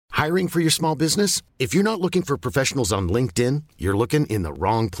Hiring for your small business? If you're not looking for professionals on LinkedIn, you're looking in the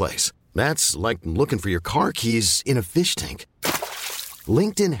wrong place. That's like looking for your car keys in a fish tank.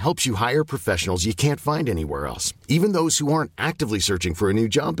 LinkedIn helps you hire professionals you can't find anywhere else, even those who aren't actively searching for a new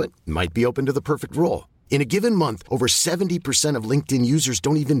job but might be open to the perfect role. In a given month, over 70% of LinkedIn users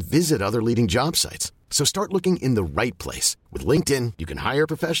don't even visit other leading job sites. So start looking in the right place. With LinkedIn, you can hire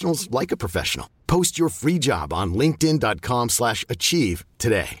professionals like a professional. Post your free job on linkedin.com/achieve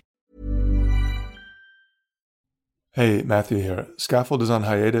today. Hey, Matthew here. Scaffold is on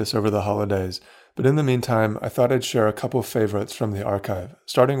hiatus over the holidays, but in the meantime, I thought I'd share a couple favorites from the archive,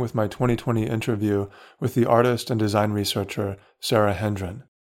 starting with my 2020 interview with the artist and design researcher Sarah Hendren.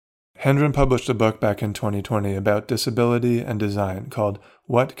 Hendren published a book back in 2020 about disability and design called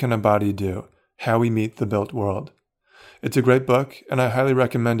What Can a Body Do? How We Meet the Built World. It's a great book, and I highly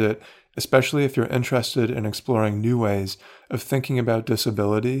recommend it, especially if you're interested in exploring new ways of thinking about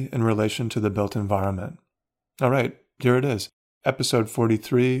disability in relation to the built environment. All right, here it is, episode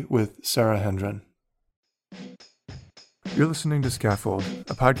 43 with Sarah Hendren. You're listening to Scaffold,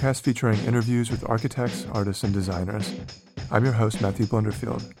 a podcast featuring interviews with architects, artists, and designers. I'm your host, Matthew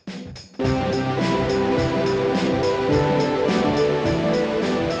Blunderfield.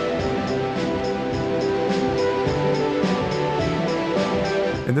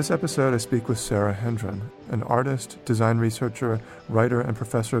 In this episode, I speak with Sarah Hendren, an artist, design researcher, writer, and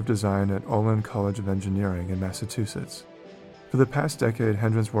professor of design at Olin College of Engineering in Massachusetts. For the past decade,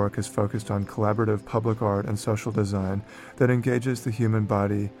 Hendren's work has focused on collaborative public art and social design that engages the human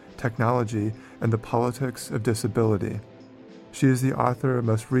body, technology, and the politics of disability. She is the author,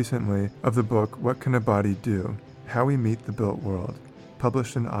 most recently, of the book What Can a Body Do? How We Meet the Built World,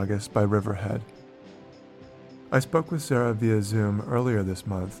 published in August by Riverhead. I spoke with Sarah via Zoom earlier this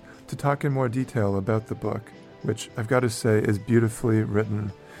month to talk in more detail about the book, which I've got to say is beautifully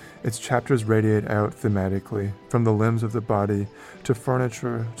written. Its chapters radiate out thematically, from the limbs of the body, to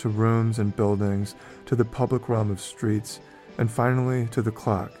furniture, to rooms and buildings, to the public realm of streets, and finally to the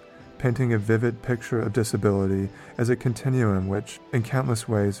clock, painting a vivid picture of disability as a continuum which, in countless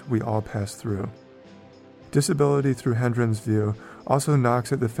ways, we all pass through. Disability, through Hendren's view, also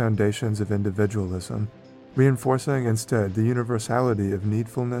knocks at the foundations of individualism, reinforcing instead the universality of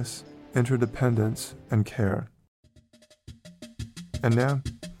needfulness, interdependence, and care. And now,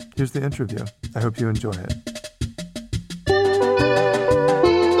 here's the interview. I hope you enjoy it.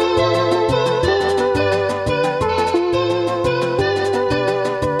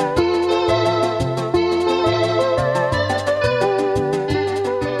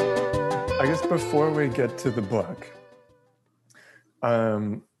 I guess before we get to the book,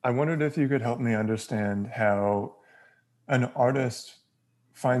 I wondered if you could help me understand how an artist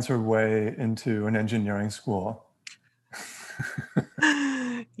finds her way into an engineering school.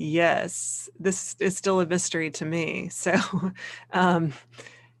 Yes, this is still a mystery to me. So,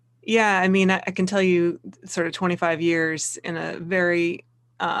 yeah, I mean, I can tell you sort of 25 years in a very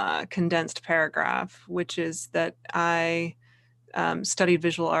condensed paragraph, which is that I studied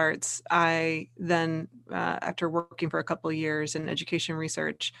visual arts. I then, after working for a couple of years in education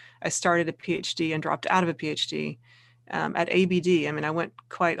research, I started a PhD and dropped out of a PhD at ABD. I mean, I went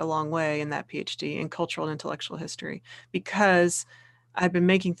quite a long way in that PhD in cultural and intellectual history because I'd been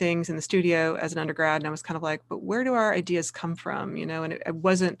making things in the studio as an undergrad, and I was kind of like, but where do our ideas come from? You know, and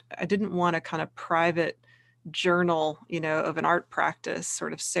I didn't want a kind of private journal, you know, of an art practice,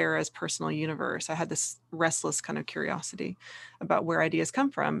 sort of Sarah's personal universe. I had this restless kind of curiosity about where ideas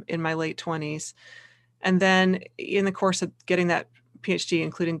come from in my late 20s. And then in the course of getting that PhD,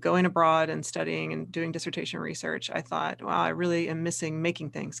 including going abroad and studying and doing dissertation research, I thought, wow, I really am missing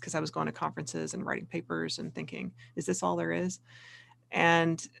making things, because I was going to conferences and writing papers and thinking, is this all there is?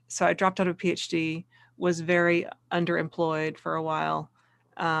 And so I dropped out of a PhD, was very underemployed for a while,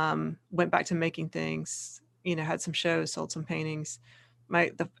 went back to making things, you know, had some shows, sold some paintings.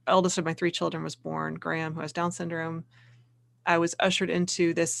 The eldest of my 3 children was born, Graham, who has Down syndrome. I was ushered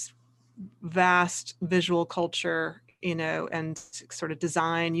into this vast visual culture, you know, and sort of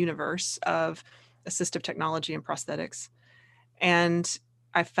design universe of assistive technology and prosthetics. And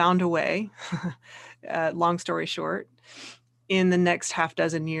I found a way, long story short, in the next half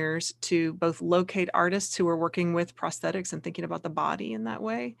dozen years to both locate artists who were working with prosthetics and thinking about the body in that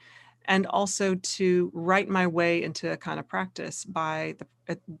way, and also to write my way into a kind of practice by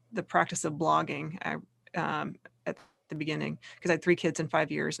the practice of blogging at the beginning, because I had 3 kids in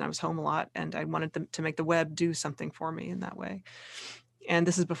 5 years and I was home a lot, and I wanted them to make the web do something for me in that way. And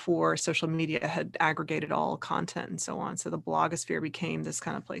this is before social media had aggregated all content and so on. So the blogosphere became this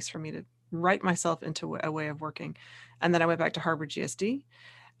kind of place for me to write myself into a way of working. And then I went back to Harvard GSD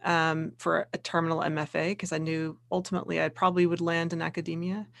for a terminal MFA because I knew ultimately I probably would land in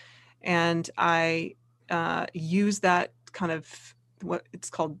academia. And I used that kind of what it's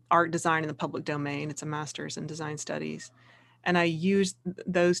called art design in the public domain. It's a master's in design studies. And I used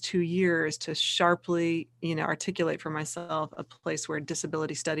those 2 years to sharply, articulate for myself a place where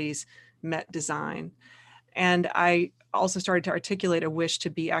disability studies met design. And I also started to articulate a wish to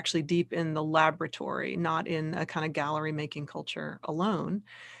be actually deep in the laboratory, not in a kind of gallery making culture alone.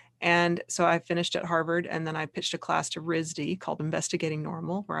 And so I finished at Harvard, and then I pitched a class to RISD called Investigating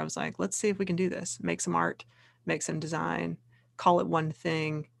Normal, where I was like, let's see if we can do this, make some art, make some design, call it one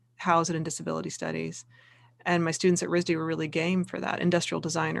thing, house it in disability studies. And my students at RISD were really game for that, industrial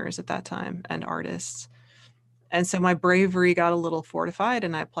designers at that time and artists. And so my bravery got a little fortified,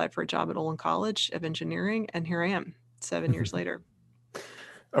 and I applied for a job at Olin College of Engineering, and here I am 7 years later.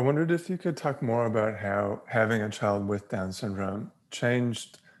 I wondered if you could talk more about how having a child with Down syndrome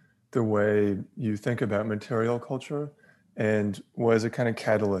changed the way you think about material culture and was a kind of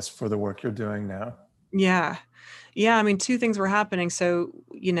catalyst for the work you're doing now. Yeah. I mean, two things were happening. So,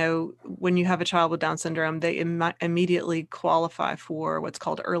 when you have a child with Down syndrome, they immediately qualify for what's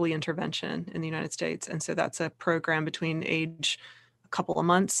called early intervention in the United States. And so that's a program between age a couple of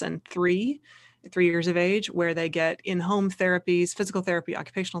months and 3 years of age, where they get in-home therapies, physical therapy,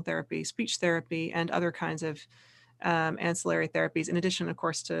 occupational therapy, speech therapy, and other kinds of ancillary therapies, in addition, of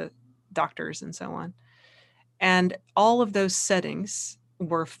course, to doctors and so on. And all of those settings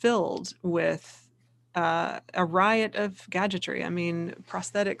were filled with a riot of gadgetry. I mean,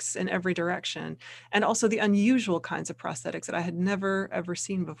 prosthetics in every direction, and also the unusual kinds of prosthetics that I had never, ever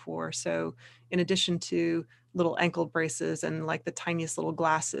seen before. So in addition to little ankle braces and like the tiniest little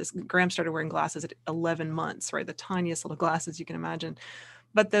glasses, Graham started wearing glasses at 11 months, right? The tiniest little glasses you can imagine.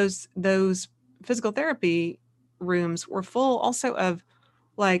 But those physical therapy rooms were full also of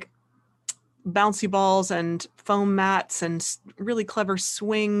like bouncy balls and foam mats and really clever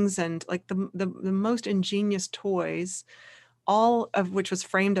swings and like the most ingenious toys, all of which was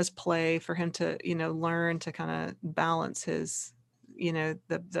framed as play for him to, learn to kind of balance his,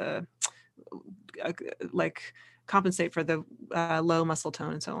 the like compensate for the low muscle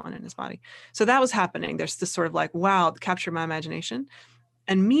tone and so on in his body. So that was happening. There's this sort of like, wow, captured my imagination.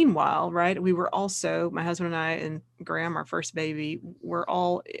 And meanwhile, right, we were also, my husband and I and Graham, our first baby, were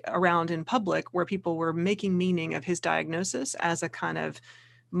all around in public where people were making meaning of his diagnosis as a kind of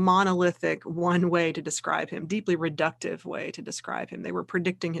monolithic one way to describe him, deeply reductive way to describe him. They were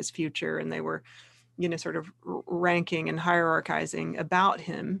predicting his future, and they were, sort of ranking and hierarchizing about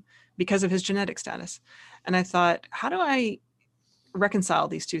him because of his genetic status. And I thought, how do I reconcile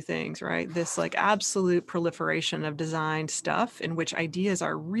these two things, right? This like absolute proliferation of designed stuff in which ideas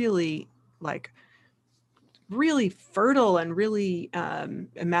are really fertile and really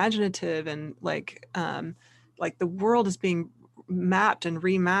imaginative, and like the world is being mapped and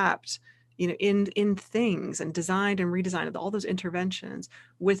remapped, in things and designed and redesigned, all those interventions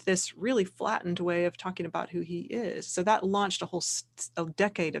with this really flattened way of talking about who he is. So that launched a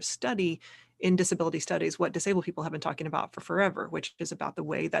decade of study in disability studies, what disabled people have been talking about for forever, which is about the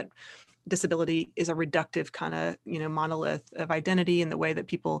way that disability is a reductive kind of, monolith of identity, and the way that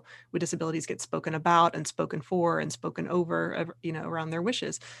people with disabilities get spoken about and spoken for and spoken over, around their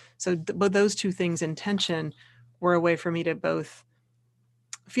wishes. So but those two things in tension were a way for me to both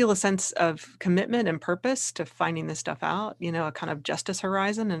feel a sense of commitment and purpose to finding this stuff out, a kind of justice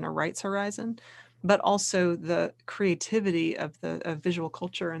horizon and a rights horizon, but also the creativity of visual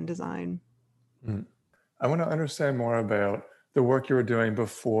culture and design. I want to understand more about the work you were doing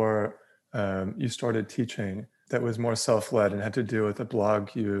before you started teaching that was more self-led and had to do with a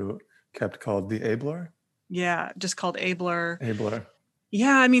blog you kept called The Abler? Yeah, just called Abler. Abler.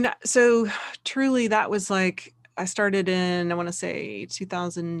 Yeah, I mean, so truly that was like, I started in, I want to say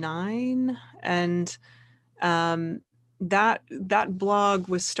 2009, and that blog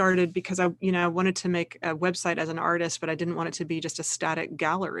was started because I wanted to make a website as an artist, but I didn't want it to be just a static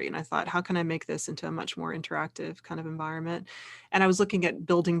gallery. And I thought, how can I make this into a much more interactive kind of environment? And I was looking at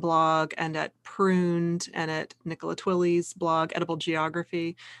Building Blog and at Pruned and at Nicola Twilley's blog, Edible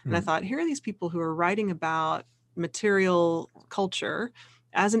Geography. And I thought, here are these people who are writing about material culture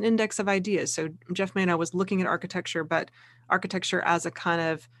as an index of ideas. So Jeff Mano was looking at architecture, but architecture as a kind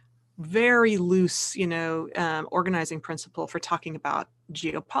of very loose, organizing principle for talking about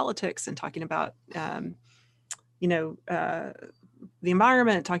geopolitics and talking about, the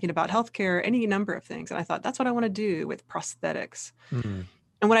environment, talking about healthcare, any number of things. And I thought, that's what I want to do with prosthetics. And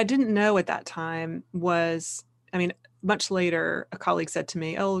what I didn't know at that time was, much later, a colleague said to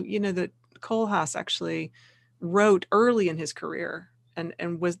me, that Kohlhaas actually wrote early in his career and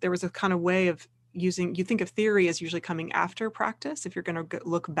there was a kind of way of using, you think of theory as usually coming after practice if you're going to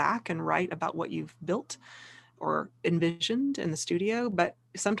look back and write about what you've built or envisioned in the studio, but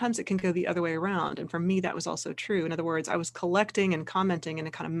sometimes it can go the other way around. And for me, that was also true. In other words, I was collecting and commenting in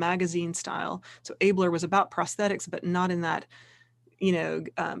a kind of magazine style. So Abler was about prosthetics, but not in that,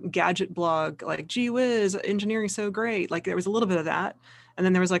 gadget blog, like, gee whiz, engineering's so great. Like there was a little bit of that. And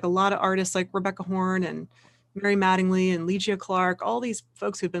then there was like a lot of artists like Rebecca Horn and Mary Mattingly and Ligia Clark, all these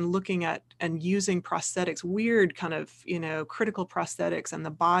folks who've been looking at and using prosthetics, weird kind of, critical prosthetics and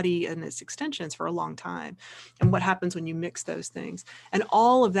the body and its extensions for a long time. And what happens when you mix those things. And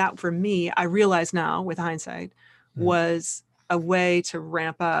all of that for me, I realize now with hindsight, was a way to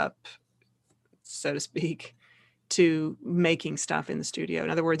ramp up, so to speak, to making stuff in the studio. In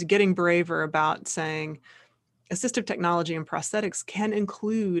other words, getting braver about saying, assistive technology and prosthetics can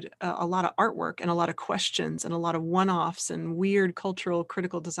include a lot of artwork and a lot of questions and a lot of one-offs and weird cultural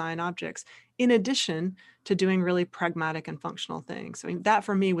critical design objects, in addition to doing really pragmatic and functional things. I mean, that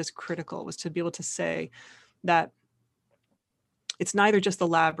for me was critical, was to be able to say that it's neither just the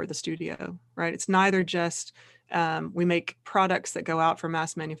lab or the studio, right? It's neither just we make products that go out for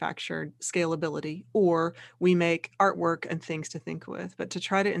mass manufactured scalability, or we make artwork and things to think with, but to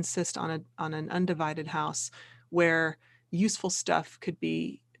try to insist on an undivided house where useful stuff could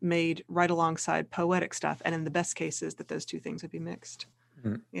be made right alongside poetic stuff. And in the best cases, that those two things would be mixed.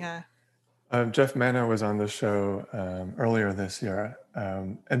 Yeah. Jeff Manna was on the show earlier this year,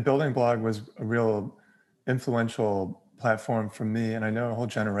 and Building Blog was a real influential platform for me, and I know a whole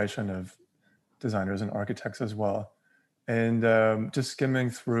generation of designers and architects as well. And just skimming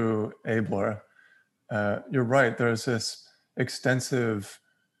through Abler, you're right, there's this extensive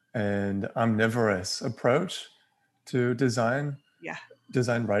and omnivorous approach to design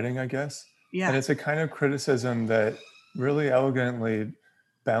writing, I guess. Yeah. And it's a kind of criticism that really elegantly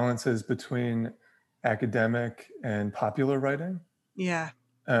balances between academic and popular writing. Yeah.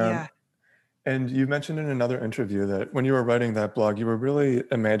 And you mentioned in another interview that when you were writing that blog, you were really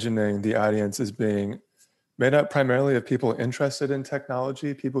imagining the audience as being made up primarily of people interested in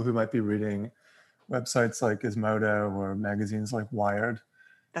technology, people who might be reading websites like Gizmodo or magazines like Wired.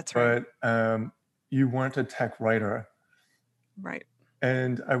 That's right. But you weren't a tech writer. Right.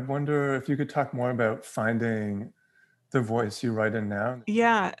 And I wonder if you could talk more about finding the voice you write in now.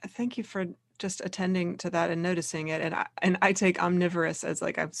 Yeah, thank you for just attending to that and noticing it. And I take omnivorous as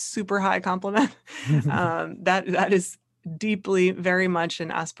like a super high compliment. That is deeply, very much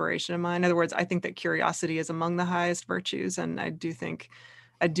an aspiration of mine. In other words, I think that curiosity is among the highest virtues, and I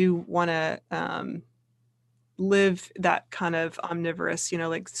do want to live that kind of omnivorous,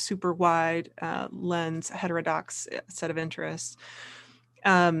 like super wide lens, heterodox set of interests.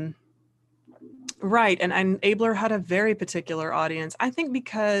 Right. And Abler had a very particular audience, I think,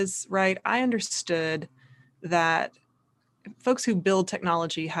 because, right, I understood that folks who build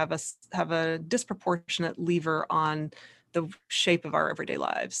technology have a disproportionate lever on the shape of our everyday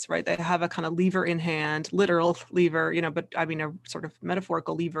lives, right? They have a kind of lever in hand, literal lever, but I mean, a sort of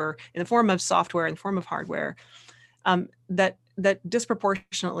metaphorical lever in the form of software, in the form of hardware, that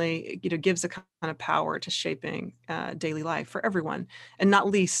disproportionately, gives a kind of power to shaping daily life for everyone, and not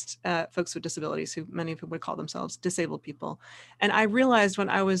least folks with disabilities, who many of whom would call themselves disabled people. And I realized when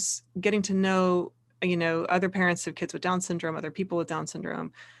I was getting to know, other parents of kids with Down syndrome, other people with Down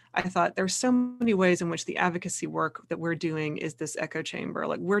syndrome, I thought there's so many ways in which the advocacy work that we're doing is this echo chamber.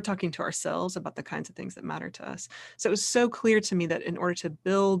 Like, we're talking to ourselves about the kinds of things that matter to us. So it was so clear to me that in order to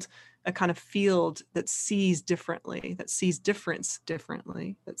build a kind of field that sees differently, that sees difference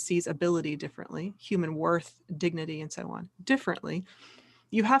differently, that sees ability differently, human worth, dignity, and so on differently,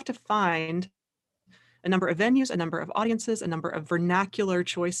 you have to find a number of venues, a number of audiences, a number of vernacular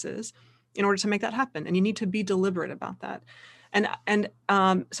choices in order to make that happen. And you need to be deliberate about that. And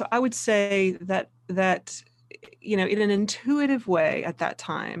so I would say that in an intuitive way at that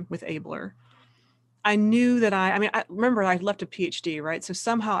time with Abler, I knew that I remember I left a PhD, right? So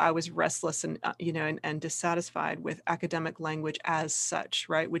somehow I was restless and, and dissatisfied with academic language as such,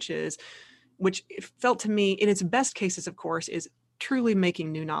 right? Which it felt to me, in its best cases, of course, is truly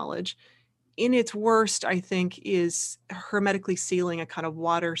making new knowledge. In its worst, I think, is hermetically sealing a kind of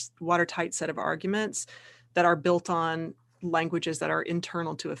watertight set of arguments that are built on languages that are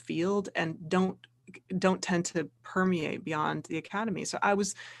internal to a field and don't tend to permeate beyond the academy. So I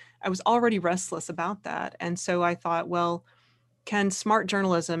was already restless about that. And so I thought, well, can smart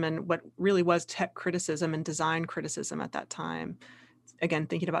journalism and what really was tech criticism and design criticism at that time, again,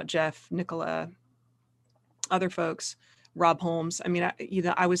 thinking about Jeff, Nicola, other folks, Rob Holmes,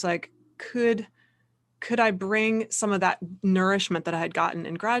 I was like, could could I bring some of that nourishment that I had gotten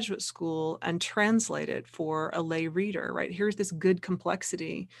in graduate school and translate it for a lay reader, right? Here's this good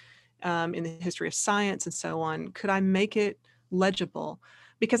complexity in the history of science and so on. Could I make it legible?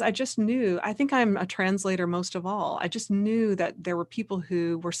 Because I just knew, I think I'm a translator most of all. I just knew that there were people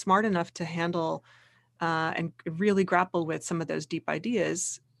who were smart enough to handle and really grapple with some of those deep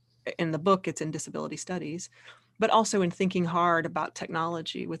ideas. In the book, it's in disability studies, but also in thinking hard about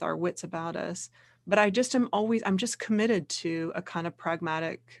technology with our wits about us. But I'm just committed to a kind of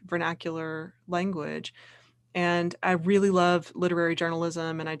pragmatic vernacular language. And I really love literary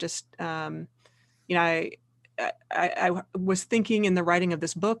journalism. And I just, I was thinking in the writing of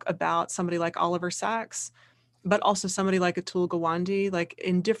this book about somebody like Oliver Sacks, but also somebody like Atul Gawande. Like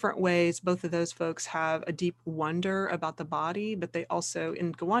in different ways, both of those folks have a deep wonder about the body, but they also,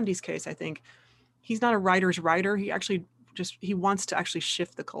 in Gawande's case, I think he's not a writer's writer. He wants to actually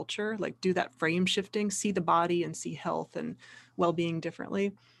shift the culture, like do that frame shifting, see the body and see health and well-being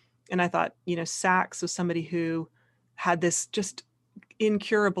differently. And I thought, Sacks was somebody who had this just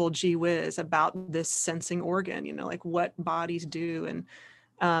incurable gee whiz about this sensing organ, like what bodies do. And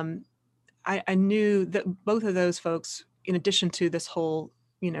I knew that both of those folks, in addition to this whole,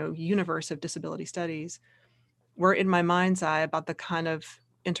 universe of disability studies, were in my mind's eye about the kind of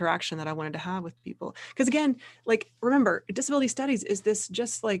interaction that I wanted to have with people. Because again, like, remember, disability studies is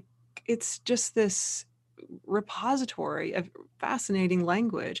it's just this repository of fascinating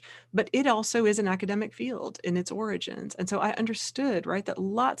language, but it also is an academic field in its origins. And so I understood, right, that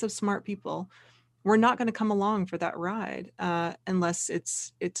lots of smart people were not going to come along for that ride unless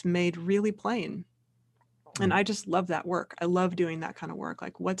it's made really plain. And I just love that work. I love doing that kind of work.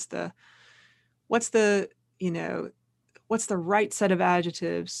 Like, what's the what's the right set of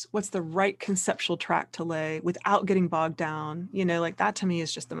adjectives? What's the right conceptual track to lay without getting bogged down? Like that to me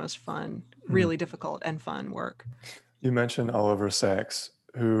is just the most fun, really difficult and fun work. You mentioned Oliver Sacks,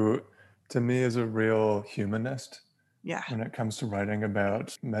 who to me is a real humanist. Yeah. When it comes to writing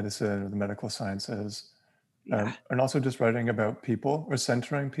about medicine or the medical sciences, Yeah. and also just writing about people or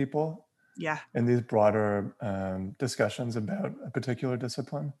centering people. Yeah. In these broader discussions about a particular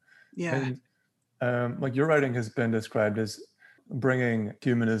discipline. Yeah. And like your writing has been described as bringing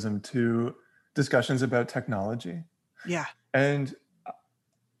humanism to discussions about technology. Yeah. And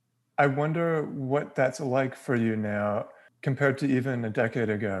I wonder what that's like for you now compared to even a decade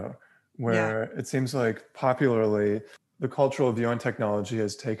ago, where it seems like popularly the cultural view on technology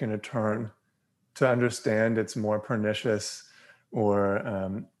has taken a turn to understand its more pernicious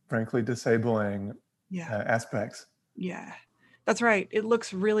or frankly disabling aspects. Yeah, that's right. It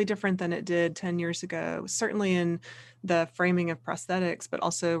looks really different than it did 10 years ago, certainly in the framing of prosthetics, but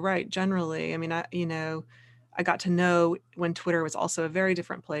also, right, generally. I mean, I got to know when Twitter was also a very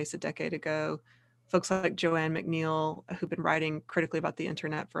different place a decade ago, folks like Joanne McNeil, who've been writing critically about the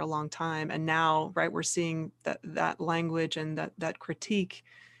internet for a long time. And now, right, we're seeing that language and that critique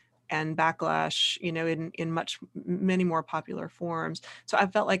and backlash, in many more popular forms. So I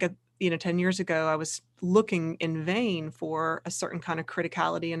felt like 10 years ago, I was looking in vain for a certain kind of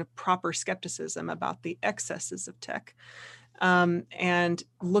criticality and a proper skepticism about the excesses of tech. And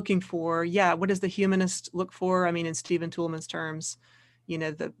looking for, what does the humanist look for? I mean, in Stephen Toulmin's terms,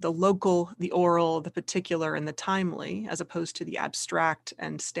 the local, the oral, the particular, and the timely, as opposed to the abstract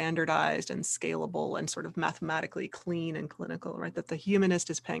and standardized and scalable and sort of mathematically clean and clinical, right? That the humanist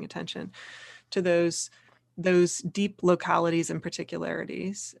is paying attention to those deep localities and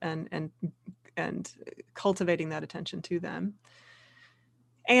particularities and cultivating that attention to them.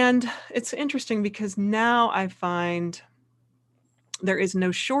 And it's interesting because now I find there is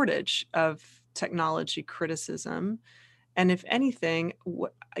no shortage of technology criticism. And if anything,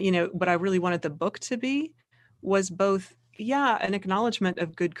 what I really wanted the book to be was both, an acknowledgement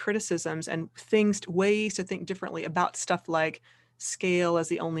of good criticisms and ways to think differently about stuff like scale as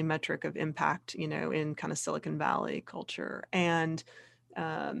the only metric of impact, in kind of Silicon Valley culture, and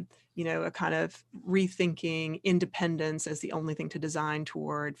a kind of rethinking independence as the only thing to design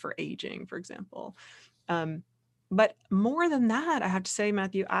toward for aging, for example. But more than that, I have to say,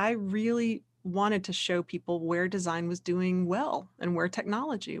 Matthew, I really wanted to show people where design was doing well and where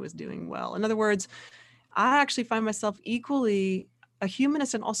technology was doing well. In other words, I actually find myself equally a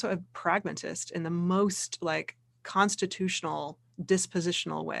humanist and also a pragmatist in the most constitutional,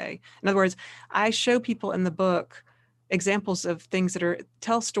 dispositional way. In other words, I show people in the book examples of things that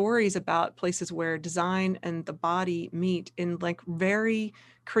tell stories about places where design and the body meet in very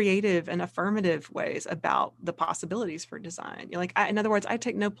creative and affirmative ways about the possibilities for design. In other words, I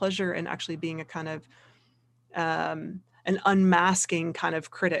take no pleasure in actually being a kind of an unmasking kind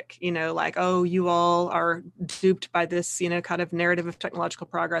of critic, like, oh, you all are duped by this, kind of narrative of technological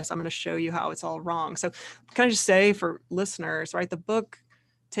progress. I'm going to show you how it's all wrong. So can I just say for listeners, right, the book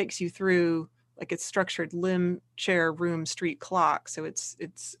takes you through, like, it's structured limb, chair, room, street, clock. So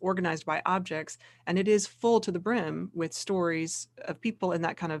it's organized by objects, and it is full to the brim with stories of people in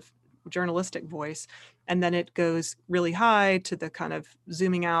that kind of journalistic voice. And then it goes really high to the kind of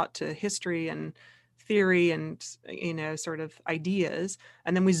zooming out to history and theory and, sort of ideas.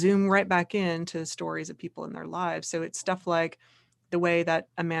 And then we zoom right back into stories of people in their lives. So it's stuff like the way that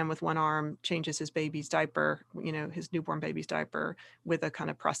a man with one arm changes his baby's diaper, his newborn baby's diaper, with a kind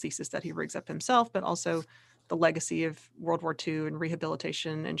of prosthesis that he rigs up himself, but also the legacy of World War II and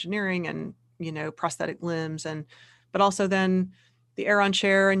rehabilitation engineering and, prosthetic limbs. But also then the Aeron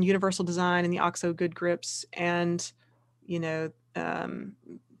chair and universal design and the OXO good grips and,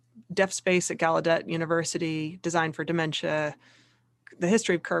 deaf space at Gallaudet University, designed for dementia, the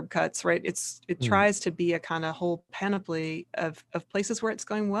history of curb cuts, right? It tries to be a kind of whole panoply of places where it's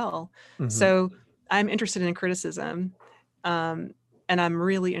going well. Mm-hmm. So I'm interested in criticism, and I'm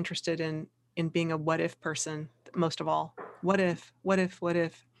really interested in being a what if person, most of all. What if,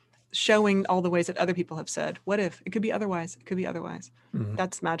 showing all the ways that other people have said, what if, it could be otherwise, Mm-hmm.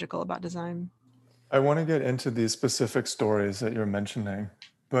 That's magical about design. I want to get into these specific stories that you're mentioning,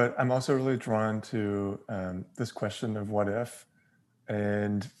 but I'm also really drawn to this question of what if.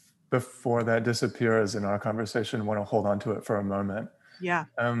 And before that disappears in our conversation, I want to hold on to it for a moment. Yeah.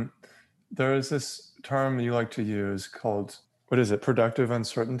 There is this term you like to use called, what is it, productive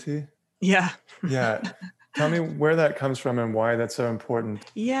uncertainty? Yeah. Yeah. Tell me where that comes from and why that's so important.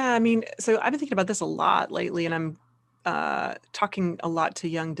 Yeah, so I've been thinking about this a lot lately, and I'm talking a lot to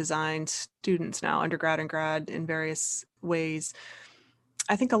young design students now, undergrad and grad, in various ways.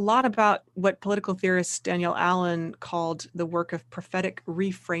 I think a lot about what political theorist Danielle Allen called the work of prophetic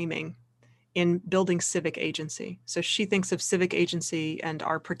reframing in building civic agency. So she thinks of civic agency and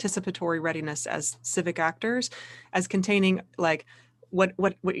our participatory readiness as civic actors as containing, like, what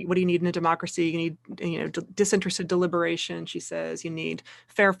do you need in a democracy? You need, disinterested deliberation, she says. You need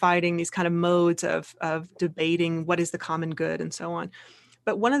fair fighting, these kind of modes of debating what is the common good and so on.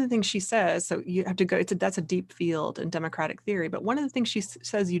 But one of the things she says, so you have to go, that's a deep field in democratic theory, but one of the things she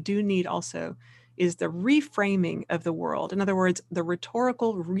says you do need also is the reframing of the world. In other words, the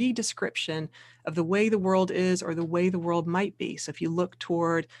rhetorical redescription of the way the world is or the way the world might be. So if you look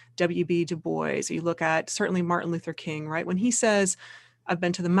toward W.B. Du Bois, you look at certainly Martin Luther King, right? When he says, I've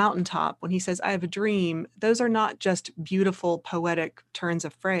been to the mountaintop, when he says, I have a dream, those are not just beautiful poetic turns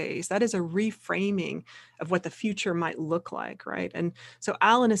of phrase. That is a reframing of what the future might look like, right? And so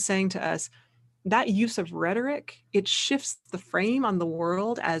Allen is saying to us, that use of rhetoric, it shifts the frame on the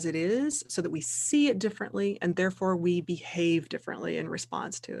world as it is so that we see it differently and therefore we behave differently in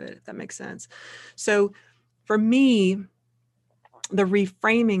response to it, if that makes sense. So for me, the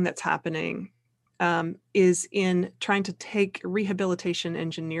reframing that's happening is in trying to take rehabilitation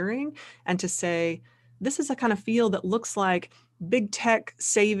engineering and to say, this is a kind of field that looks like big tech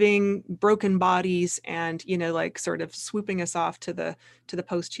saving broken bodies and, like sort of swooping us off to the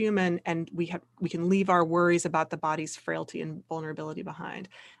post-human, and we can leave our worries about the body's frailty and vulnerability behind.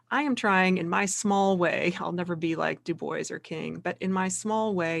 I am trying in my small way, I'll never be like Du Bois or King, but in my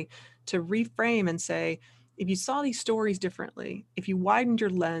small way to reframe and say, if you saw these stories differently, if you widened your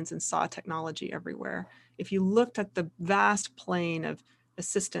lens and saw technology everywhere, if you looked at the vast plane of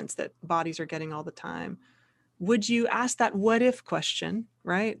assistance that bodies are getting all the time, would you ask that what if question,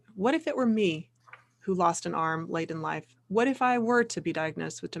 right? What if it were me who lost an arm late in life? What if I were to be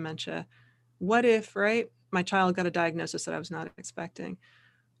diagnosed with dementia? What if, right, my child got a diagnosis that I was not expecting?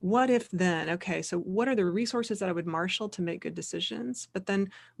 What if then, okay, so what are the resources that I would marshal to make good decisions? But then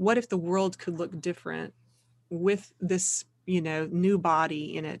what if the world could look different with this, new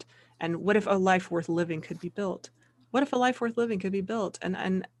body in it? And what if a life worth living could be built? What if a life worth living could be built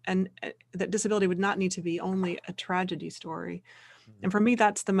and that disability would not need to be only a tragedy story? And for me,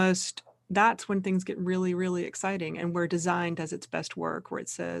 that's when things get really, really exciting and where design does its best work, where it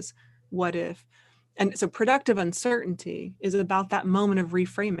says, what if? And so productive uncertainty is about that moment of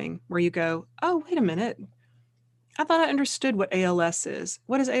reframing where you go, oh, wait a minute. I thought I understood what ALS is.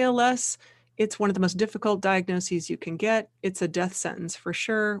 What is ALS? It's one of the most difficult diagnoses you can get. It's a death sentence for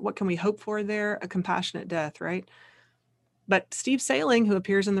sure. What can we hope for there? A compassionate death, right? But Steve Sailing, who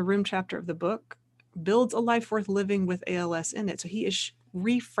appears in the Room chapter of the book, builds a life worth living with ALS in it. So he is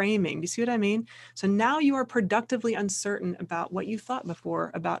reframing. Do you see what I mean? So now you are productively uncertain about what you thought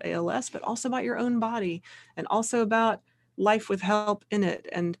before about ALS, but also about your own body and also about life with help in it.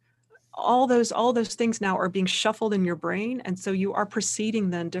 And all those things now are being shuffled in your brain, and so you are proceeding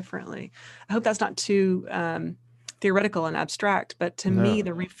then differently. I hope that's not too theoretical and abstract, but to me,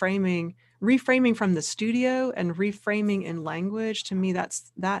 No. the reframing from the studio and reframing in language, to me,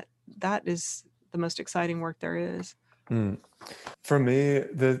 that is the most exciting work there is. For me,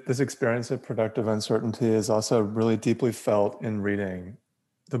 this experience of productive uncertainty is also really deeply felt in reading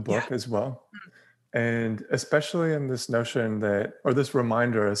the book as well. And especially in this notion that, or this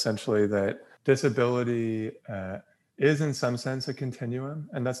reminder essentially, that disability is in some sense a continuum.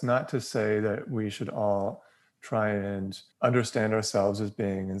 And that's not to say that we should all try and understand ourselves as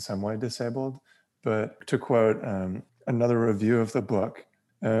being in some way disabled. But to quote another review of the book,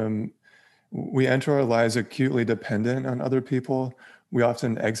 we enter our lives acutely dependent on other people. We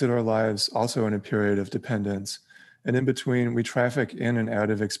often exit our lives also in a period of dependence. And in between, we traffic in and out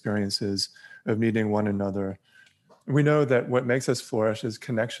of experiences of needing one another. We know that what makes us flourish is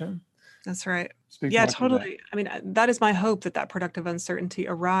connection. That's right. Speak Yeah, more to that. totally. I mean, that is my hope, that productive uncertainty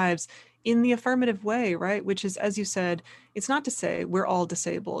arrives in the affirmative way, right? Which is, as you said, it's not to say we're all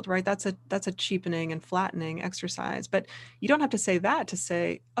disabled, right? That's a cheapening and flattening exercise. But you don't have to say that to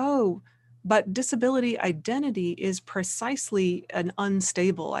say, oh, but disability identity is precisely an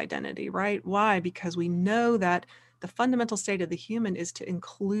unstable identity, right? Why? Because we know that the fundamental state of the human is to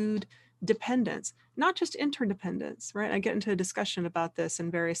include dependence, not just interdependence, right? I get into a discussion about this,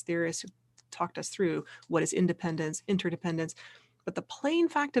 and various theorists who talked us through what is independence, interdependence, but the plain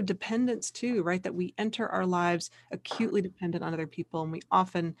fact of dependence too, right? That we enter our lives acutely dependent on other people, and we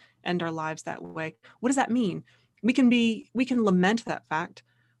often end our lives that way. What does that mean? We can lament that fact,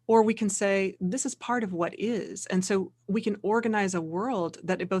 or we can say, this is part of what is. And so we can organize a world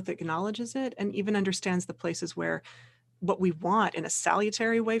that both acknowledges it and even understands the places where what we want in a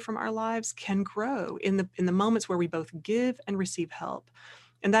salutary way from our lives can grow in the moments where we both give and receive help.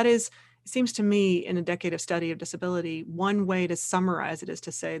 And that is, it seems to me, in a decade of study of disability, one way to summarize it is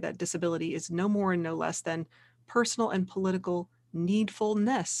to say that disability is no more and no less than personal and political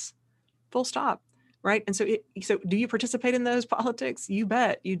needfulness. Full stop. Right. And so do you participate in those politics? You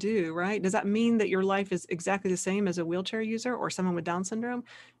bet you do. Right. Does that mean that your life is exactly the same as a wheelchair user or someone with Down syndrome?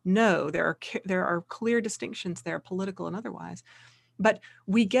 No, there are clear distinctions there, political and otherwise. But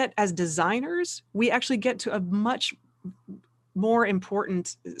we get, as designers, we actually get to a much more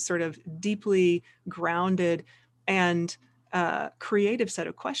important, sort of deeply grounded and creative set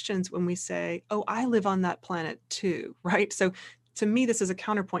of questions when we say, oh, I live on that planet too. Right. So to me, this is a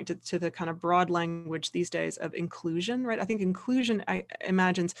counterpoint to the kind of broad language these days of inclusion, right? I think inclusion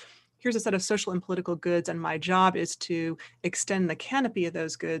imagines, here's a set of social and political goods, and my job is to extend the canopy of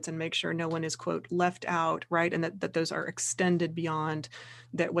those goods and make sure no one is, quote, left out, right? And that those are extended beyond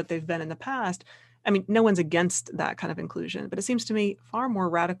what they've been in the past. I mean, no one's against that kind of inclusion, but it seems to me far more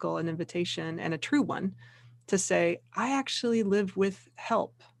radical an invitation, and a true one, to say, I actually live with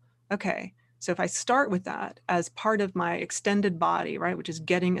help. Okay. So if I start with that as part of my extended body, right, which is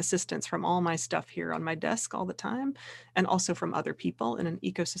getting assistance from all my stuff here on my desk all the time, and also from other people in an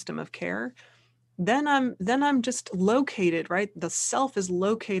ecosystem of care, then I'm just located, right? The self is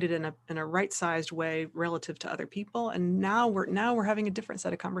located in a right-sized way relative to other people, and now we're having a different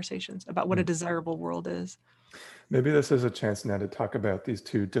set of conversations about what a desirable world is. Maybe this is a chance now to talk about these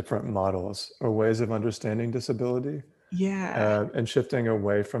two different models or ways of understanding disability. Yeah. And shifting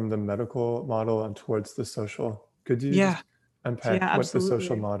away from the medical model and towards the social. Could you just unpack what Absolutely. the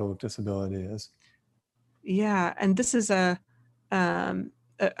social model of disability is? Yeah, and this is a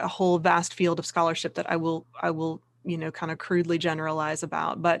whole vast field of scholarship that I will kind of crudely generalize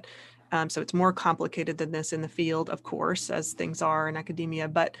about, but so it's more complicated than this in the field, of course, as things are in academia,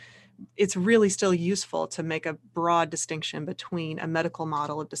 but it's really still useful to make a broad distinction between a medical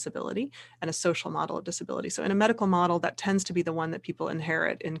model of disability and a social model of disability. So in a medical model, that tends to be the one that people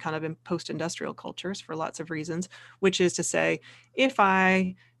inherit in kind of in post-industrial cultures for lots of reasons, which is to say, if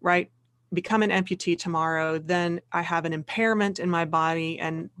I, become an amputee tomorrow, then I have an impairment in my body.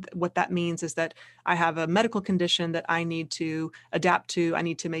 And what that means is that I have a medical condition that I need to adapt to. I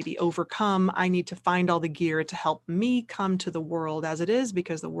need to maybe overcome. I need to find all the gear to help me come to the world as it is,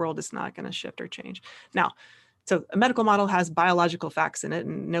 because the world is not going to shift or change. Now, so a medical model has biological facts in it,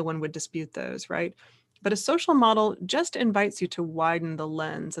 and no one would dispute those, right? But a social model just invites you to widen the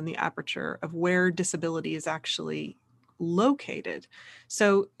lens and the aperture of where disability is actually located.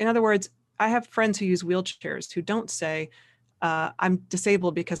 So in other words, I have friends who use wheelchairs who don't say, I'm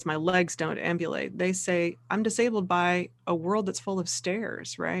disabled because my legs don't ambulate. They say, I'm disabled by a world that's full of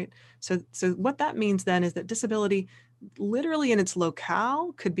stairs, right? So what that means then is that disability literally in its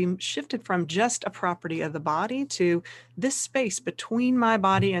locale could be shifted from just a property of the body to this space between my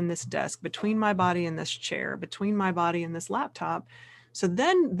body and this desk, between my body and this chair, between my body and this laptop. So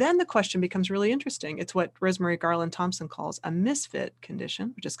then the question becomes really interesting. It's what Rosemary Garland Thompson calls a misfit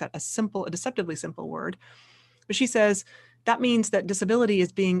condition, which has got a deceptively simple word. But she says that means that disability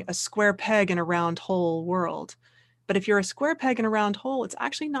is being a square peg in a round hole world. But if you're a square peg in a round hole, it's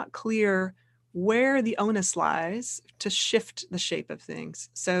actually not clear where the onus lies to shift the shape of things.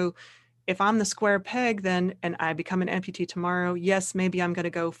 So if I'm the square peg then, and I become an amputee tomorrow, yes, maybe I'm going to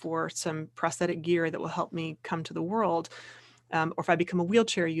go for some prosthetic gear that will help me come to the world. Or if I become a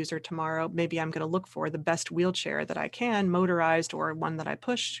wheelchair user tomorrow, maybe I'm going to look for the best wheelchair that I can, motorized or one that I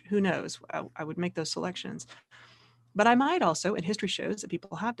push. Who knows? I would make those selections. But I might also, and history shows that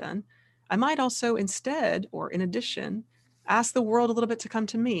people have done, I might also instead, or in addition, ask the world a little bit to come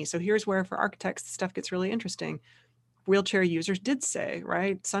to me. So here's where for architects, stuff gets really interesting. Wheelchair users did say,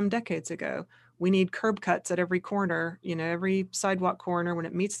 right, some decades ago, we need curb cuts at every corner, every sidewalk corner when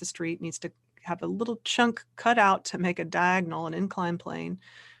it meets the street needs to have a little chunk cut out to make a diagonal, an incline plane,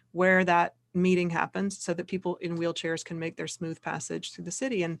 where that meeting happens so that people in wheelchairs can make their smooth passage through the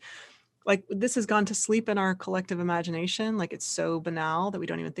city. And like this has gone to sleep in our collective imagination. Like it's so banal that we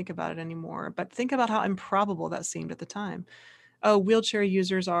don't even think about it anymore. But think about how improbable that seemed at the time. Oh, wheelchair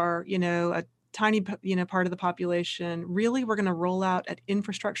users are, a tiny, part of the population. Really, we're going to roll out at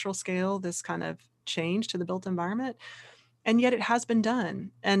infrastructural scale this kind of change to the built environment. And yet it has been done.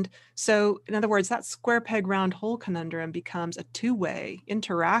 And so, in other words, that square peg round hole conundrum becomes a two-way,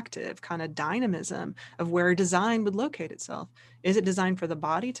 interactive kind of dynamism of where design would locate itself. Is it designed for the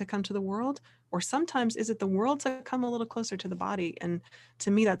body to come to the world? Or sometimes is it the world to come a little closer to the body? And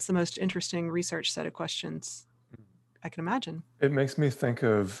to me, that's the most interesting research set of questions I can imagine. It makes me think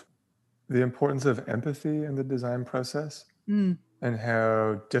of the importance of empathy in the design process and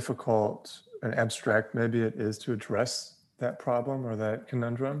how difficult and abstract maybe it is to address that problem or that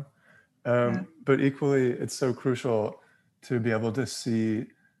conundrum. But equally, it's so crucial to be able to see,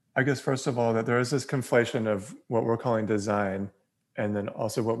 I guess, first of all, that there is this conflation of what we're calling design and then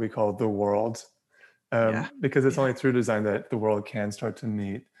also what we call the world. Because it's only through design that the world can start to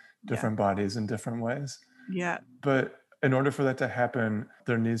meet different bodies in different ways. Yeah. But in order for that to happen,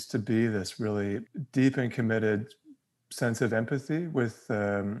 there needs to be this really deep and committed sense of empathy with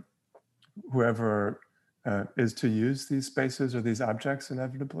whoever is to use these spaces or these objects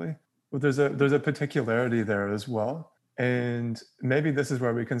inevitably. But there's a particularity there as well. And maybe this is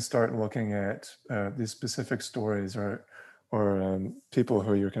where we can start looking at these specific stories or people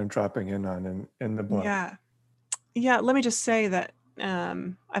who you're kind of dropping in on in the book. Yeah. Let me just say that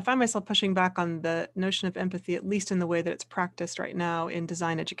I find myself pushing back on the notion of empathy, at least in the way that it's practiced right now in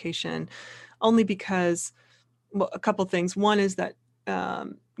design education, only because, well, a couple things. One is that,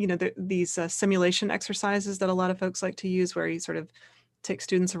 these simulation exercises that a lot of folks like to use where you sort of take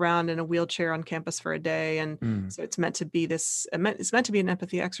students around in a wheelchair on campus for a day. And so it's meant to be it's meant to be an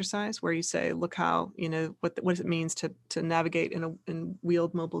empathy exercise where you say, look how, what it means to navigate in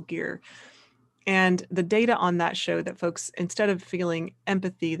wheeled mobile gear. And the data on that show that folks, instead of feeling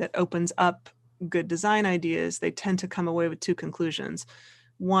empathy that opens up good design ideas, they tend to come away with two conclusions.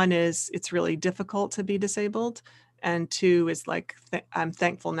 One is it's really difficult to be disabled. And two is like, I'm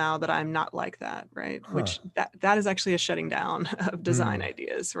thankful now that I'm not like that, right? Which that is actually a shutting down of design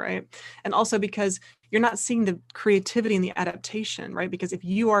ideas, right? And also because you're not seeing the creativity and the adaptation, right? Because if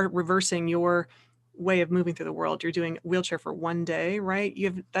you are reversing your way of moving through the world, you're doing a wheelchair for one day, right?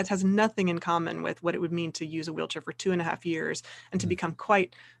 That has nothing in common with what it would mean to use a wheelchair for 2.5 years and to become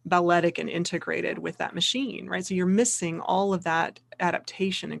quite balletic and integrated with that machine, right? So you're missing all of that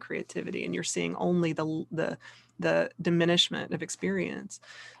adaptation and creativity, and you're seeing only the diminishment of experience.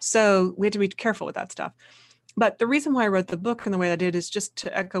 So we have to be careful with that stuff. But the reason why I wrote the book in the way I did is just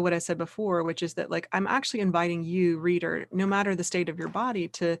to echo what I said before, which is that, like, I'm actually inviting you, reader, no matter the state of your body,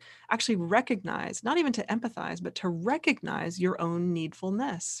 to actually recognize, not even to empathize, but to recognize your own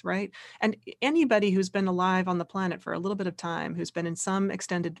needfulness, right? And anybody who's been alive on the planet for a little bit of time, who's been in some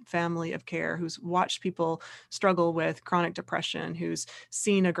extended family of care, who's watched people struggle with chronic depression, who's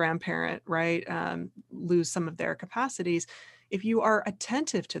seen a grandparent, right, lose some of their capacities, if you are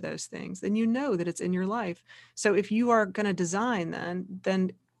attentive to those things, then you know that it's in your life. So if you are going to design,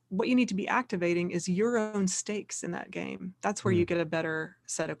 then what you need to be activating is your own stakes in that game. That's where you get a better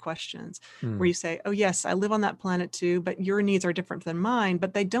set of questions, where you say, oh yes, I live on that planet too, but your needs are different than mine,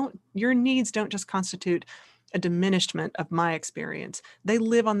 but your needs don't just constitute a diminishment of my experience. They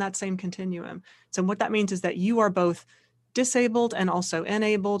live on that same continuum. So what that means is that you are both disabled and also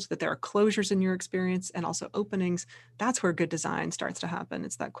enabled, that there are closures in your experience and also openings, that's where good design starts to happen.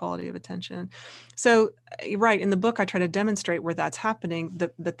 It's that quality of attention. So, right, in the book, I try to demonstrate where that's happening,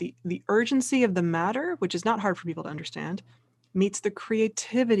 that the urgency of the matter, which is not hard for people to understand, meets the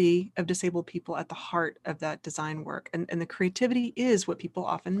creativity of disabled people at the heart of that design work. And the creativity is what people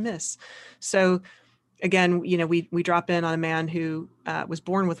often miss. So again, we drop in on a man who was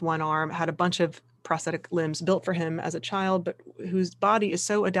born with one arm, had a bunch of prosthetic limbs built for him as a child, but whose body is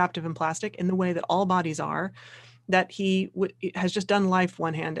so adaptive and plastic in the way that all bodies are, that he has just done life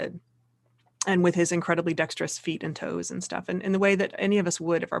one-handed and with his incredibly dexterous feet and toes and stuff, and in the way that any of us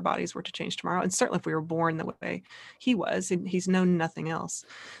would if our bodies were to change tomorrow. And certainly if we were born the way he was, he's known nothing else.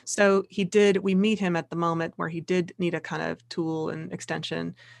 So we meet him at the moment where he did need a kind of tool and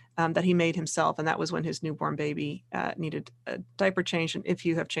extension that he made himself. And that was when his newborn baby needed a diaper change. And if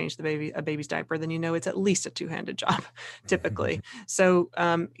you have changed a baby's diaper, then you know it's at least a two-handed job, typically. So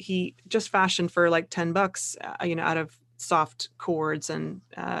he just fashioned for like $10, out of soft cords and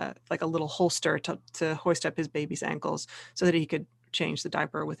like a little holster to hoist up his baby's ankles so that he could change the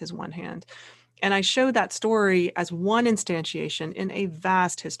diaper with his one hand. And I show that story as one instantiation in a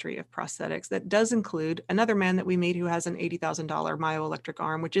vast history of prosthetics that does include another man that we meet who has an $80,000 myoelectric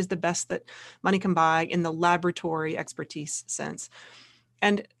arm, which is the best that money can buy in the laboratory expertise sense.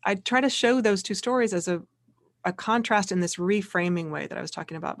 And I try to show those two stories as a contrast in this reframing way that I was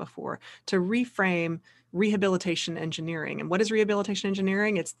talking about before, to reframe rehabilitation engineering. And what is rehabilitation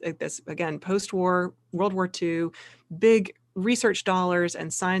engineering? It's this, again, post-war, World War II, big research dollars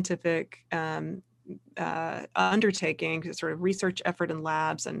and scientific undertaking, sort of research effort in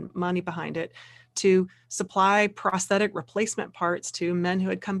labs and money behind it, to supply prosthetic replacement parts to men who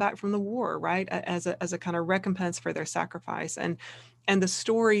had come back from the war, right, as a kind of recompense for their sacrifice. And the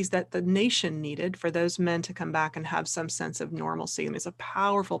stories that the nation needed for those men to come back and have some sense of normalcy. And there's a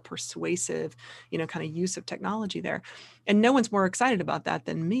powerful, persuasive, kind of use of technology there. And no one's more excited about that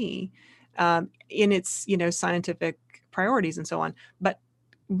than me in its, scientific priorities and so on. But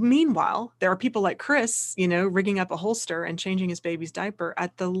meanwhile, there are people like Chris, rigging up a holster and changing his baby's diaper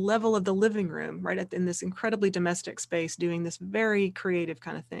at the level of the living room, right, in this incredibly domestic space, doing this very creative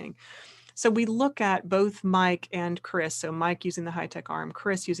kind of thing. So we look at both Mike and Chris, so Mike using the high-tech arm,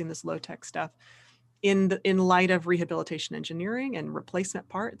 Chris using this low-tech stuff, in light of rehabilitation engineering and replacement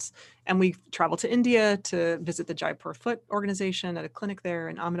parts. And we travel to India to visit the Jaipur Foot organization at a clinic there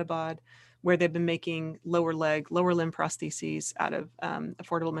in Ahmedabad, where they've been making lower limb prostheses out of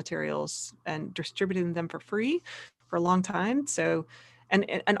affordable materials and distributing them for free for a long time. So,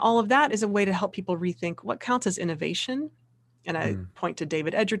 and all of that is a way to help people rethink what counts as innovation. And I point to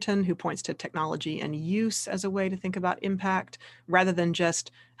David Edgerton, who points to technology and use as a way to think about impact rather than just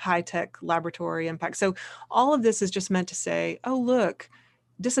high-tech laboratory impact. So all of this is just meant to say, oh, look,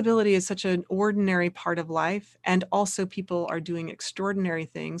 disability is such an ordinary part of life. And also people are doing extraordinary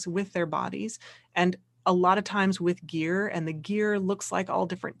things with their bodies. And a lot of times with gear, and the gear looks like all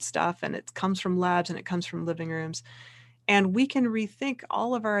different stuff, and it comes from labs and it comes from living rooms. And we can rethink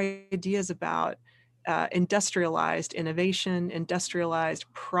all of our ideas about industrialized innovation, industrialized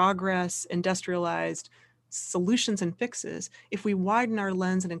progress, industrialized solutions and fixes if we widen our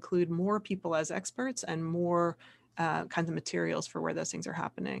lens and include more people as experts and more kinds of materials for where those things are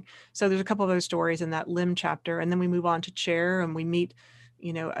happening. So there's a couple of those stories in that limb chapter, and then we move on to chair, and we meet,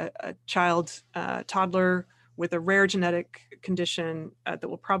 a child, toddler with a rare genetic condition that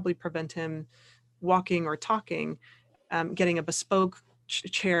will probably prevent him walking or talking, getting a bespoke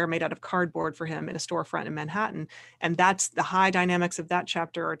chair made out of cardboard for him in a storefront in Manhattan. And that's the high dynamics of that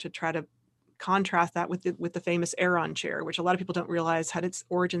chapter, are to try to contrast that with the famous Aeron chair, which a lot of people don't realize had its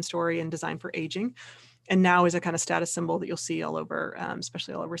origin story and design for aging, and now is a kind of status symbol that you'll see all over,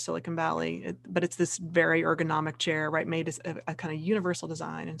 especially all over Silicon Valley. But it's this very ergonomic chair, right, made as a kind of universal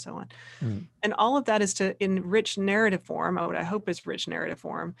design and so on. And all of that is to, in rich narrative form, what I hope is rich narrative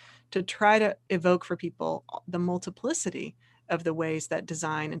form, to try to evoke for people the multiplicity of the ways that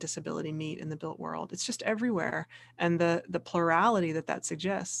design and disability meet in the built world. It's just everywhere, and the plurality that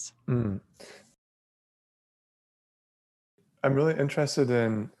suggests. I'm really interested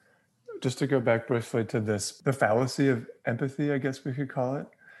in, just to go back briefly to the fallacy of empathy, I guess we could call it,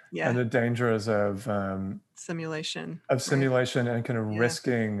 and the dangers of simulation. Simulation, right? And kind of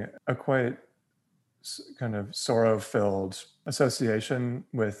risking a quite kind of sorrow-filled association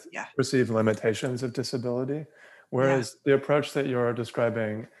with perceived limitations of disability. Whereas the approach that you're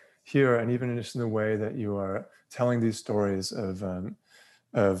describing here, and even just in the way that you are telling these stories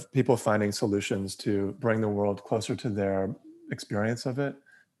of people finding solutions to bring the world closer to their experience of it,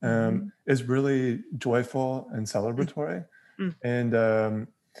 is really joyful and celebratory. Mm. And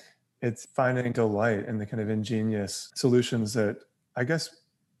it's finding delight in the kind of ingenious solutions that I guess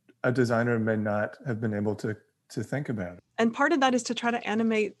a designer may not have been able to think about. And part of that is to try to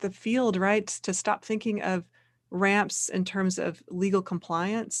animate the field, right? To stop thinking of ramps in terms of legal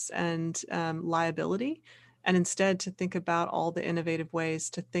compliance and liability, and instead to think about all the innovative ways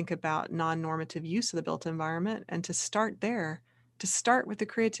to think about non-normative use of the built environment, and to start there, to start with the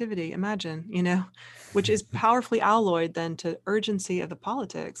creativity, imagine, which is powerfully alloyed then to urgency of the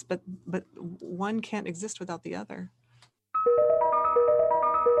politics, but one can't exist without the other.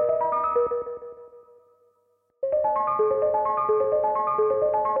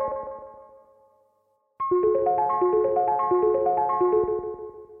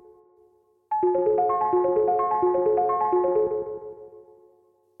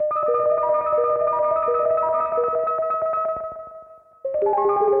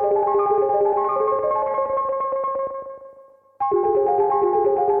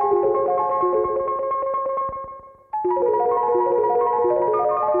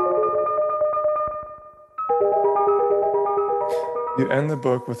 You end the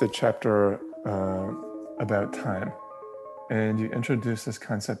book with a chapter about time, and you introduce this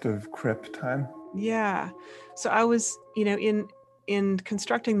concept of crip time. Yeah. So I was, in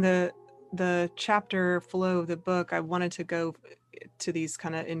constructing the chapter flow of the book, I wanted to go to these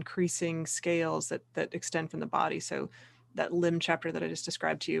kind of increasing scales that extend from the body. So that limb chapter that I just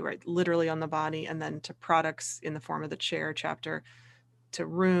described to you, right, literally on the body, and then to products in the form of the chair chapter, to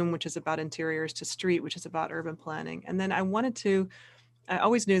room, which is about interiors, to street, which is about urban planning. And then I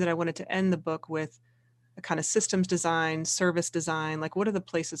always knew that I wanted to end the book with a kind of systems design, service design, like what are the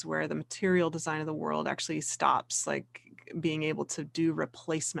places where the material design of the world actually stops, like being able to do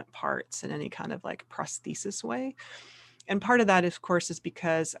replacement parts in any kind of like prosthesis way. And part of that, of course, is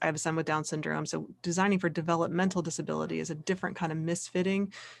because I have a son with Down syndrome. So designing for developmental disability is a different kind of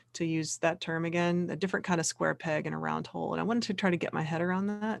misfitting, to use that term again, a different kind of square peg in a round hole. And I wanted to try to get my head around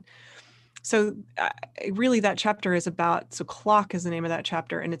that. So really that chapter is about, so clock is the name of that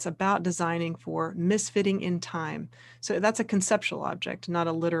chapter, and it's about designing for misfitting in time. So that's a conceptual object, not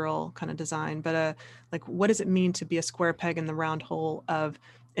a literal kind of design, but like what does it mean to be a square peg in the round hole of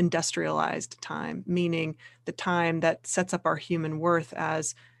industrialized time, meaning the time that sets up our human worth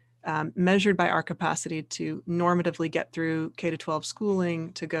as measured by our capacity to normatively get through K-12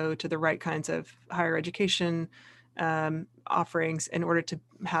 schooling, to go to the right kinds of higher education offerings in order to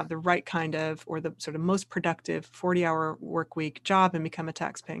have the right kind of, or the sort of most productive 40-hour work week job and become a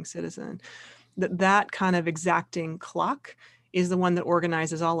tax-paying citizen. That kind of exacting clock is the one that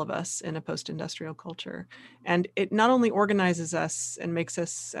organizes all of us in a post-industrial culture. And it not only organizes us and makes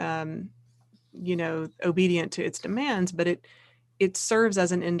us, obedient to its demands, but it serves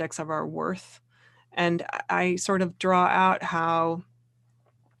as an index of our worth. And I sort of draw out how,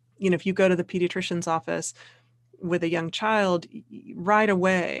 if you go to the pediatrician's office with a young child, right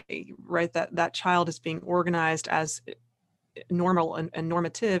away, right, that child is being organized as normal and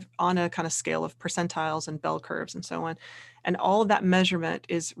normative on a kind of scale of percentiles and bell curves and so on. And all of that measurement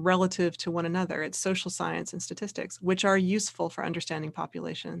is relative to one another. It's social science and statistics, which are useful for understanding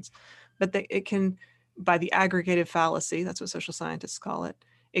populations. But it can, by the aggregative fallacy, that's what social scientists call it,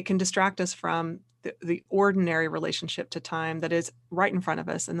 it can distract us from the ordinary relationship to time that is right in front of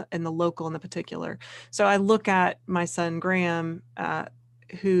us, and the local and the particular. So I look at my son, Graham,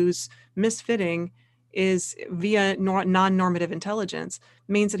 whose misfitting is via non-normative intelligence,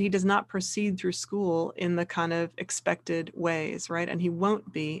 means that he does not proceed through school in the kind of expected ways, right? And he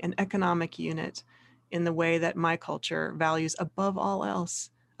won't be an economic unit in the way that my culture values above all else.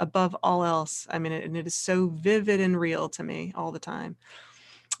 Above all else. I mean, and it is so vivid and real to me all the time.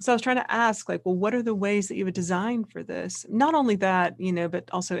 So I was trying to ask, like, well, what are the ways that you would design for this? Not only that, but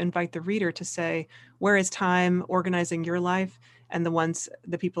also invite the reader to say, where is time organizing your life and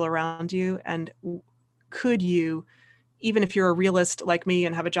the people around you? And could you, even if you're a realist like me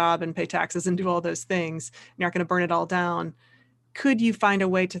and have a job and pay taxes and do all those things, you're not going to burn it all down, could you find a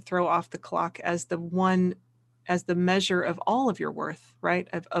way to throw off the clock as the measure of all of your worth, right?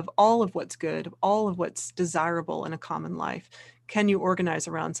 Of all of what's good, of all of what's desirable in a common life? Can you organize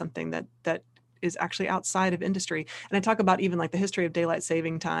around something that is actually outside of industry? And I talk about even like the history of daylight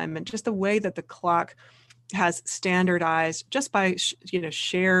saving time and just the way that the clock has standardized just by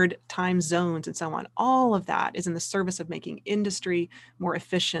shared time zones and so on. All of that is in the service of making industry more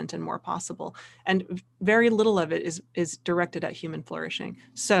efficient and more possible. And very little of it is directed at human flourishing.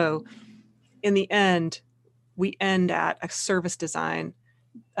 So in the end, we end at a service design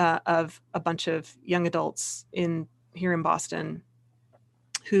of a bunch of young adults here in Boston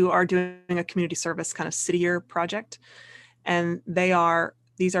who are doing a community service kind of city-year project. And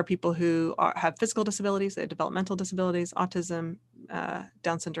these are people who have physical disabilities, they have developmental disabilities, autism,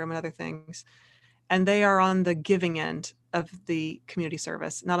 Down syndrome, and other things. And they are on the giving end of the community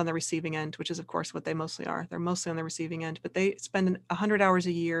service, not on the receiving end, which is, of course, what they mostly are. They're mostly on the receiving end, but they spend 100 hours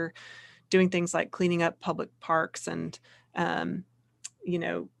a year doing things like cleaning up public parks and,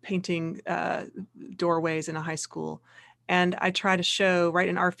 painting doorways in a high school. And I try to show, right,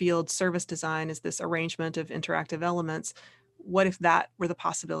 in our field, service design is this arrangement of interactive elements. What if that were the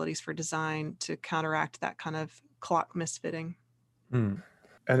possibilities for design to counteract that kind of clock misfitting? And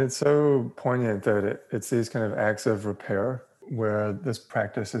it's so poignant that it's these kind of acts of repair where this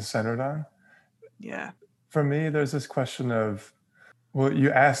practice is centered on. Yeah. For me, there's this question of, well,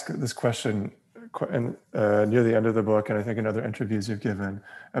 you ask this question near the end of the book, and I think in other interviews you've given,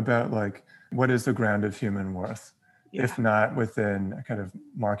 about like, what is the ground of human worth? Yeah. If not within a kind of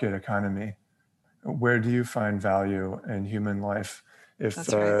market economy, where do you find value in human life if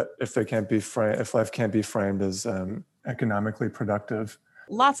life can't be framed as economically productive?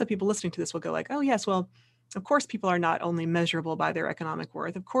 Lots of people listening to this will go like, oh yes, well, of course people are not only measurable by their economic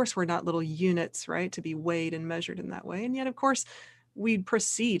worth. Of course we're not little units, right, to be weighed and measured in that way. And yet, of course, we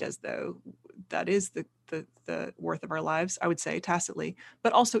proceed as though that is the worth of our lives, I would say tacitly.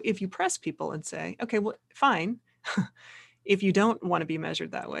 But also if you press people and say, okay, well, fine. If you don't want to be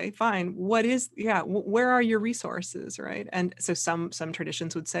measured that way, fine. Where are your resources, right? And so some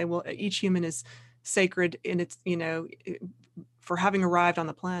traditions would say, well, each human is sacred in its, for having arrived on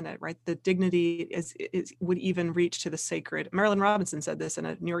the planet, right? The dignity would even reach to the sacred. Marilyn Robinson said this in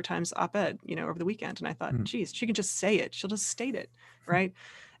a New York Times op-ed, over the weekend. And I thought, geez, she can just say it. She'll just state it, right?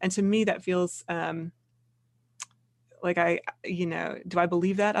 And to me, that feels like do I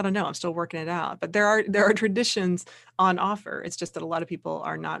believe that? I don't know. I'm still working it out. But there are traditions on offer. It's just that a lot of people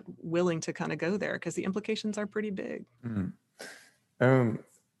are not willing to kind of go there because the implications are pretty big.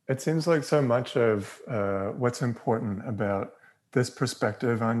 It seems like so much of what's important about this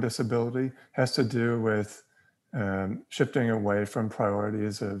perspective on disability has to do with shifting away from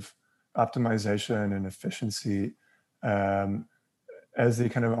priorities of optimization and efficiency as the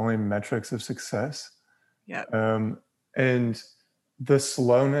kind of only metrics of success. Yeah. And the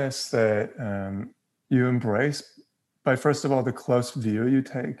slowness that you embrace by, first of all, the close view you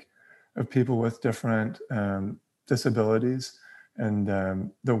take of people with different disabilities and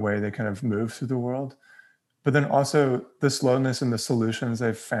the way they kind of move through the world. But then also the slowness and the solutions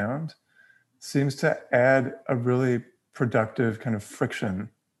they've found seems to add a really productive kind of friction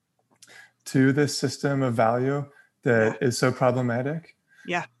to this system of value that is so problematic.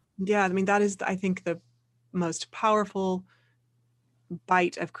 Yeah. I mean, that is, I think, the most powerful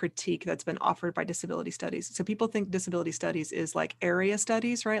bite of critique that's been offered by disability studies. So people think disability studies is like area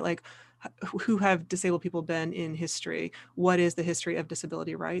studies, right? Like who have disabled people been in history? What is the history of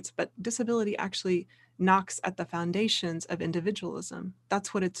disability rights? But disability actually knocks at the foundations of individualism.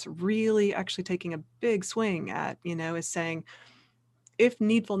 That's what it's really actually taking a big swing at, is saying if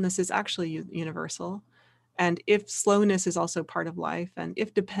needfulness is actually universal, and if slowness is also part of life, and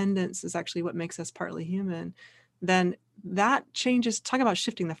if dependence is actually what makes us partly human, then that changes, talk about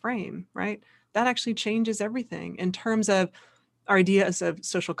shifting the frame, right? That actually changes everything in terms of our ideas of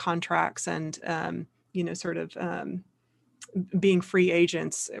social contracts and, being free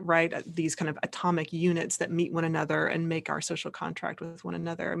agents, right? These kind of atomic units that meet one another and make our social contract with one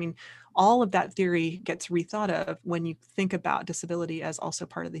another. I mean, all of that theory gets rethought of when you think about disability as also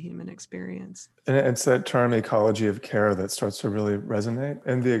part of the human experience. And it's that term ecology of care that starts to really resonate.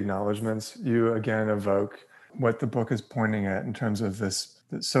 In the acknowledgements, you again evoke what the book is pointing at in terms of the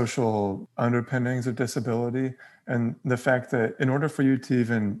social underpinnings of disability and the fact that in order for you to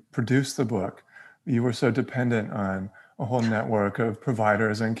even produce the book, you were so dependent on a whole network of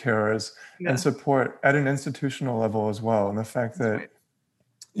providers and carers and support at an institutional level as well. And the fact that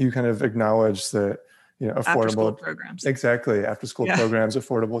you kind of acknowledge that, affordable after-school programs, after-school programs,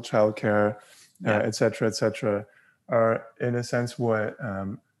 affordable childcare, et cetera, are in a sense what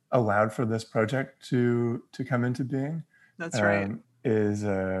allowed for this project to come into being. That's right. Is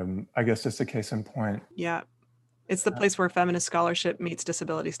I guess just a case in point. Yeah. It's the place where feminist scholarship meets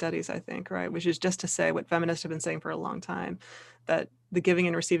disability studies, I think, right? Which is just to say what feminists have been saying for a long time, that the giving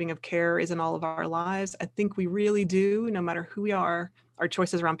and receiving of care is in all of our lives. I think we really do, no matter who we are, our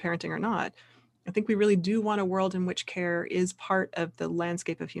choices around parenting or not. I think we really do want a world in which care is part of the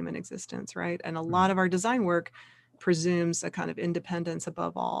landscape of human existence, right? And a lot of our design work presumes a kind of independence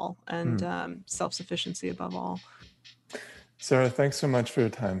above all and self-sufficiency above all. Sarah, thanks so much for your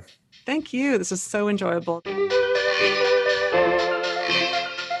time. Thank you. This was so enjoyable.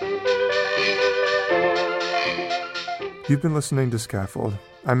 You've been listening to Scaffold.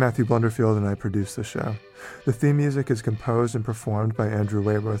 I'm Matthew Blunderfield, and I produce the show. The theme music is composed and performed by Andrew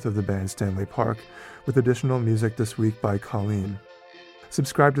Wayworth of the band Stanley Park, with additional music this week by Colleen.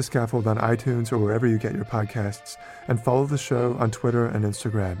 Subscribe to Scaffold on iTunes or wherever you get your podcasts, and follow the show on Twitter and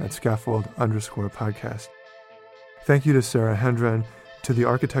Instagram at Scaffold_podcast. Thank you to Sarah Hendren, to the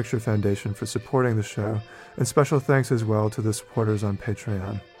Architecture Foundation for supporting the show, and special thanks as well to the supporters on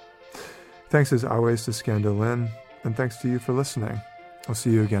Patreon. Thanks as always to Skanda Lin, and thanks to you for listening. I'll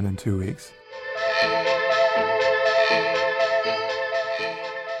see you again in 2 weeks.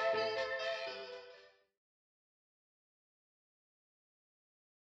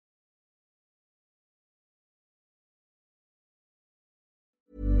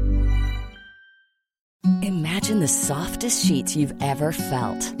 Imagine the softest sheets you've ever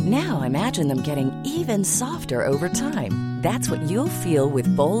felt. Now imagine them getting even softer over time. That's what you'll feel with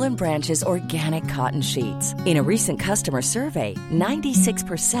Boll & Branch's organic cotton sheets. In a recent customer survey,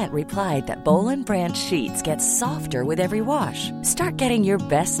 96% replied that Boll & Branch sheets get softer with every wash. Start getting your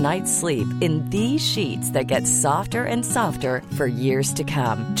best night's sleep in these sheets that get softer and softer for years to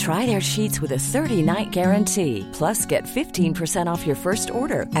come. Try their sheets with a 30-night guarantee. Plus, get 15% off your first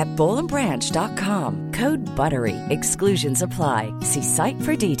order at bollandbranch.com. Code BUTTERY. Exclusions apply. See site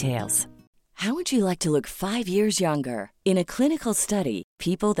for details. How would you like to look 5 years younger? In a clinical study,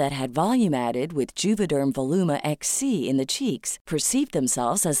 people that had volume added with Juvederm Voluma XC in the cheeks perceived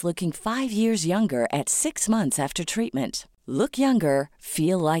themselves as looking 5 years younger at 6 months after treatment. Look younger,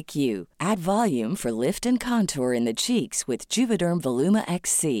 feel like you. Add volume for lift and contour in the cheeks with Juvederm Voluma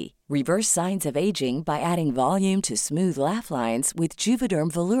XC. Reverse signs of aging by adding volume to smooth laugh lines with Juvederm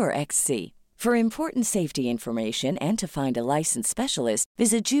Volure XC. For important safety information and to find a licensed specialist,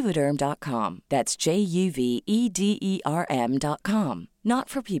 visit Juvederm.com. That's JUVEDERM.com. Not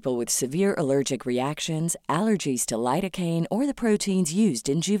for people with severe allergic reactions, allergies to lidocaine, or the proteins used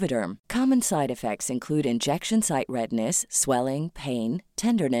in Juvederm. Common side effects include injection site redness, swelling, pain,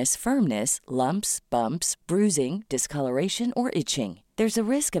 tenderness, firmness, lumps, bumps, bruising, discoloration, or itching. There's a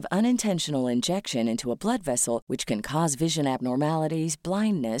risk of unintentional injection into a blood vessel, which can cause vision abnormalities,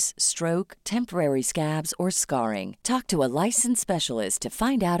 blindness, stroke, temporary scabs, or scarring. Talk to a licensed specialist to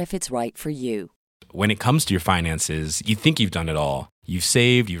find out if it's right for you. When it comes to your finances, you think you've done it all. You've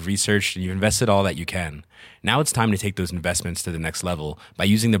saved, you've researched, and you've invested all that you can. Now it's time to take those investments to the next level by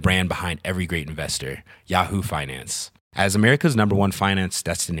using the brand behind every great investor, Yahoo Finance. As America's #1 finance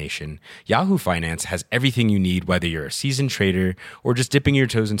destination, Yahoo Finance has everything you need, whether you're a seasoned trader or just dipping your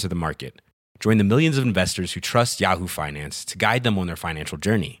toes into the market. Join the millions of investors who trust Yahoo Finance to guide them on their financial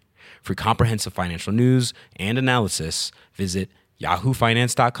journey. For comprehensive financial news and analysis, visit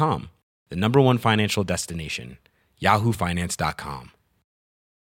yahoofinance.com, the #1 financial destination, yahoofinance.com.